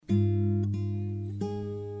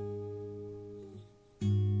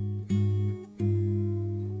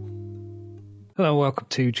Hello, welcome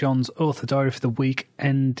to John's Author Diary for the week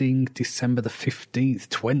ending December the 15th,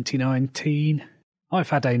 2019. I've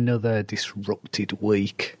had another disrupted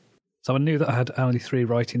week. So I knew that I had only 3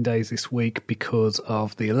 writing days this week because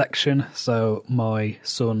of the election. So my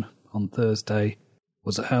son on Thursday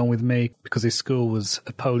was at home with me because his school was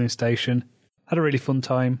a polling station. Had a really fun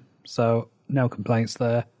time, so no complaints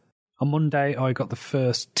there. On Monday, I got the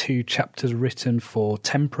first 2 chapters written for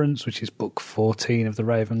Temperance, which is book 14 of the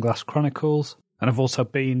Ravenglass Chronicles. And I've also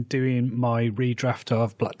been doing my redraft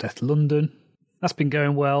of Black Death London. That's been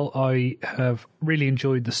going well. I have really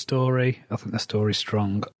enjoyed the story. I think the story's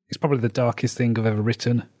strong. It's probably the darkest thing I've ever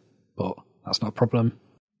written, but that's not a problem.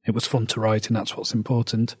 It was fun to write, and that's what's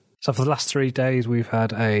important. So for the last 3 days, we've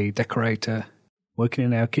had a decorator working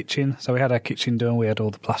in our kitchen. So we had our kitchen done, we had all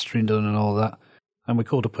the plastering done and all that. And we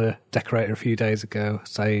called up a decorator a few days ago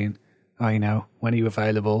saying, when are you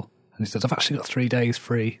available? And he says, I've actually got 3 days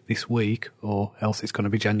free this week, or else it's going to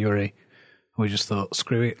be January. And we just thought,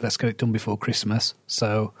 screw it, let's get it done before Christmas.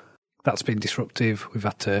 So that's been disruptive. We've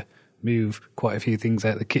had to move quite a few things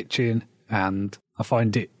out of the kitchen, and I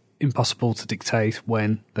find it impossible to dictate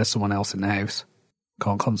when there's someone else in the house.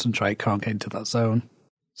 Can't concentrate, can't get into that zone.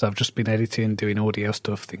 So I've just been editing, doing audio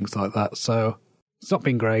stuff, things like that. So it's not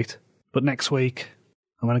been great. But next week,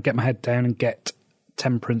 I'm going to get my head down and get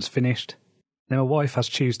Temperance finished. Now, my wife has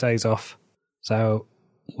Tuesdays off, so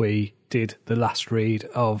we did the last read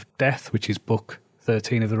of Death, which is book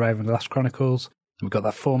 13 of the Ravenglass Chronicles. And we got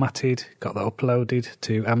that formatted, got that uploaded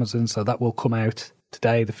to Amazon, so that will come out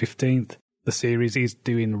today, the 15th. The series is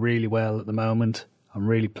doing really well at the moment. I'm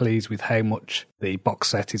really pleased with how much the box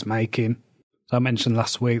set is making. So I mentioned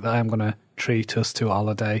last week that I'm going to treat us to a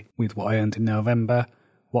holiday with what I earned in November.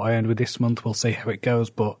 What I earned with this month, we'll see how it goes,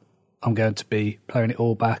 but I'm going to be ploughing it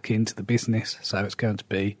all back into the business, so it's going to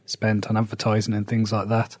be spent on advertising and things like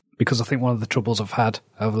that. Because I think one of the troubles I've had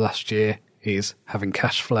over the last year is having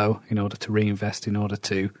cash flow in order to reinvest, in order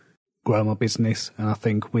to grow my business. And I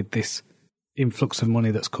think with this influx of money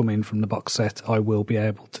that's come in from the box set, I will be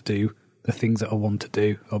able to do the things that I want to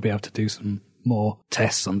do. I'll be able to do some more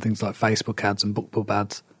tests on things like Facebook ads and BookBub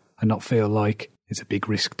ads and not feel like it's a big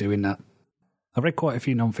risk doing that. I've read quite a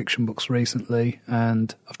few non-fiction books recently,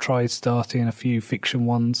 and I've tried starting a few fiction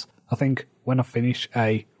ones. I think when I finish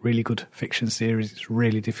a really good fiction series, it's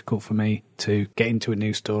really difficult for me to get into a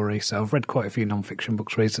new story. So I've read quite a few non-fiction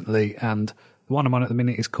books recently, and the one I'm on at the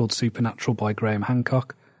minute is called Supernatural by Graham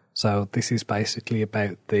Hancock. So this is basically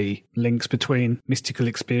about the links between mystical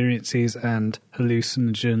experiences and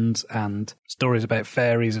hallucinogens and stories about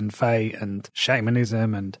fairies and fae and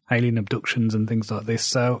shamanism and alien abductions and things like this.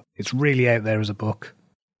 So it's really out there as a book,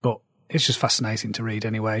 but it's just fascinating to read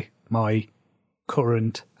anyway. My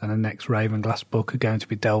current and the next Ravenglass book are going to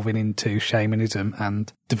be delving into shamanism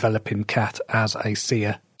and developing Kat as a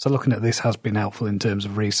seer. So looking at this has been helpful in terms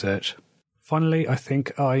of research. Finally, I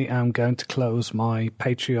think I am going to close my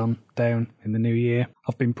Patreon down in the new year.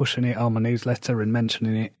 I've been pushing it on my newsletter and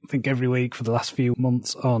mentioning it, I think, every week for the last few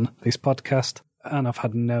months on this podcast, and I've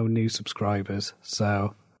had no new subscribers,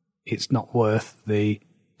 so it's not worth the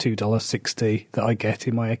 $2.60 that I get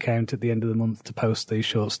in my account at the end of the month to post these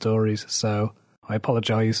short stories. So I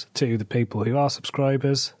apologise to the people who are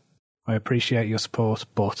subscribers. I appreciate your support,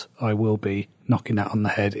 but I will be knocking that on the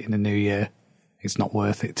head in the new year. It's not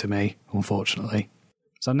worth it to me, unfortunately.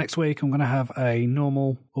 So next week I'm going to have a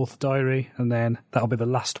normal author diary, and then that'll be the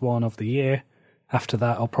last one of the year. After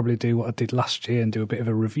that, I'll probably do what I did last year and do a bit of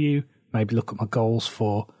a review, maybe look at my goals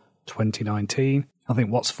for 2019. I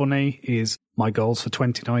think what's funny is my goals for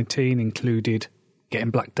 2019 included getting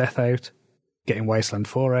Black Death out, getting Wasteland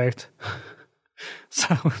 4 out.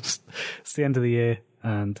 So it's the end of the year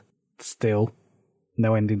and still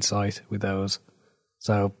no end in sight with those.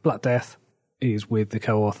 So Black Death is with the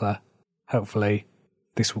co-author. Hopefully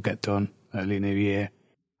this will get done early new year.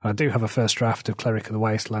 I do have a first draft of Cleric of the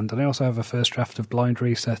Wasteland, and I also have a first draft of Blind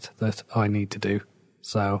Reset that I need to do.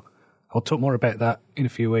 So I'll talk more about that in a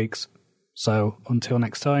few weeks. So until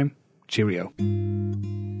next time, cheerio.